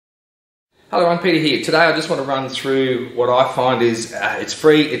Hello, I'm Peter here. Today I just want to run through what I find is it's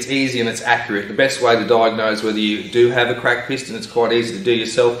free, it's easy and it's accurate. The best way to diagnose whether you do have a cracked piston. It's quite easy to do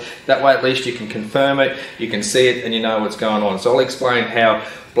yourself. That way at least you can confirm it, you can see it and you know what's going on. So I'll explain how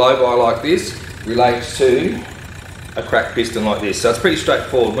blow-by like this relates to a cracked piston like this. So it's pretty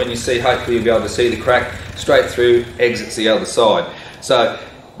straightforward. When you see, hopefully you'll be able to see the crack straight through, exits the other side. So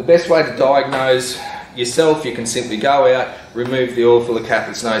the best way to diagnose yourself, you can simply go out, remove the oil filler cap,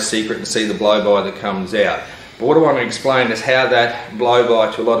 it's no secret, and see the blow-by that comes out. But what I want to explain is how that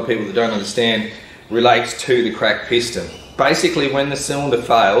blow-by, to a lot of people that don't understand, relates to the cracked piston. Basically, when the cylinder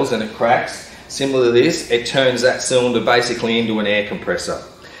fails and it cracks, similar to this, it turns that cylinder basically into an air compressor.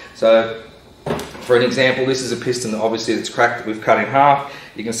 So for an example, this is a piston that obviously it's cracked that we've cut in half.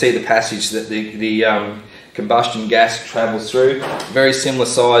 You can see the passage that the combustion gas travels through, very similar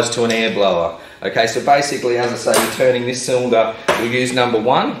size to an air blower. Okay, so basically, as I say, you're turning this cylinder, we'll use number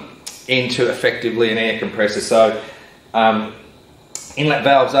one, into effectively an air compressor. So inlet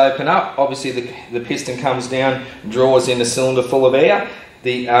valves open up, obviously the piston comes down, draws in the cylinder full of air.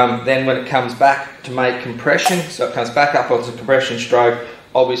 Then when it comes back to make compression, so it comes back up onto the compression stroke,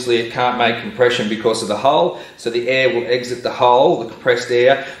 obviously it can't make compression because of the hole, so the air will exit the hole, the compressed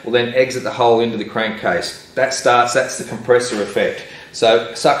air will then exit the hole into the crankcase. That's the compressor effect.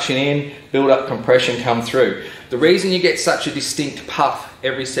 So suction in, build up compression, come through. The reason you get such a distinct puff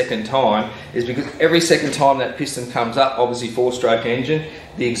every second time is because every second time that piston comes up, obviously 4-stroke engine,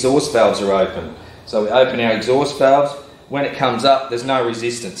 the exhaust valves are open. So we open our exhaust valves, when it comes up there's no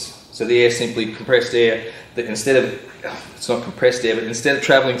resistance. So the air simply, compressed air, that instead of, it's not compressed air, but instead of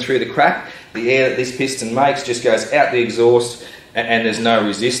travelling through the crack, the air that this piston makes just goes out the exhaust and there's no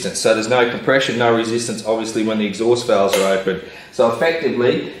resistance. So there's no compression, no resistance obviously when the exhaust valves are open. So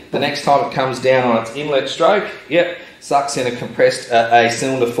effectively, the next time it comes down on its inlet stroke, sucks in a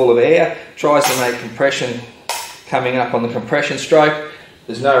cylinder full of air, tries to make compression coming up on the compression stroke.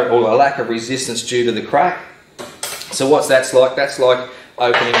 There's no, or a lack of resistance due to the crack. So what's that like? That's like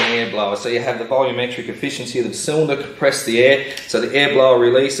opening an air blower. So you have the volumetric efficiency of the cylinder, compress the air, so the air blower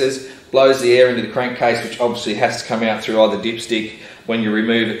releases, blows the air into the crankcase, which obviously has to come out through either dipstick when you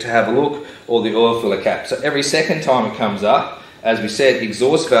remove it to have a look, or the oil filler cap. So every second time it comes up, as we said,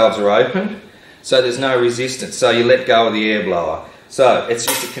 exhaust valves are open, so there's no resistance, so you let go of the air blower. So it's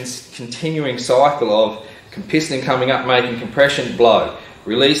just a continuing cycle of piston coming up, making compression, blow.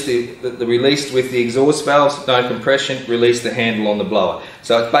 Release released with the exhaust valves, no compression, release the handle on the blower.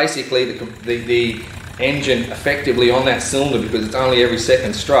 So it's basically the engine effectively on that cylinder, because it's only every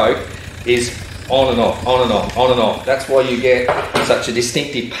second stroke, is on and off, on and off, on and off. That's why you get such a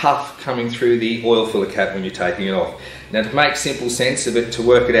distinctive puff coming through the oil filler cap when you're taking it off. Now, to make simple sense of it, to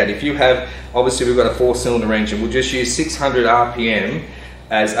work it out, if you have, obviously we've got a 4-cylinder engine, we'll just use 600 RPM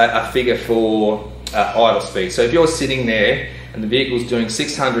as a figure for idle speed. So if you're sitting there and the vehicle's doing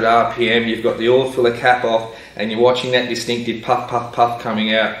 600 RPM, you've got the oil filler cap off and you're watching that distinctive puff, puff, puff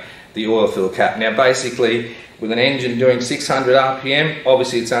coming out the oil filler cap. Now basically, with an engine doing 600 RPM,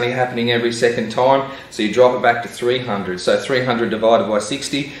 obviously it's only happening every second time, so you drop it back to 300. So 300 divided by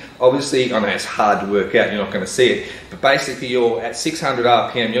 60, obviously, I know it's hard to work out, you're not going to see it, but basically you're at 600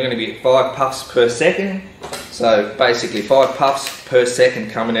 RPM, you're going to be at 5 puffs per second. So basically 5 puffs per second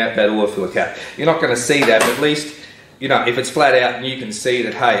coming out that oil filler cap. You're not going to see that, but at least, you know, if it's flat out and you can see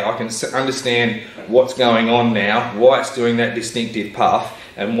that, hey, I can understand what's going on now, why it's doing that distinctive puff,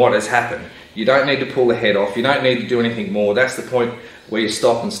 and what has happened. You don't need to pull the head off, you don't need to do anything more. That's the point where you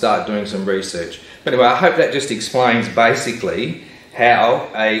stop and start doing some research. But anyway, I hope that just explains basically how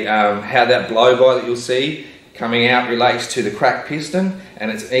that blow-by that you'll see coming out relates to the cracked piston, and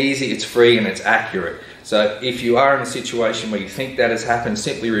it's easy, it's free, and it's accurate. So if you are in a situation where you think that has happened,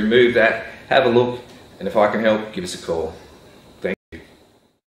 simply remove that, have a look, and if I can help, give us a call.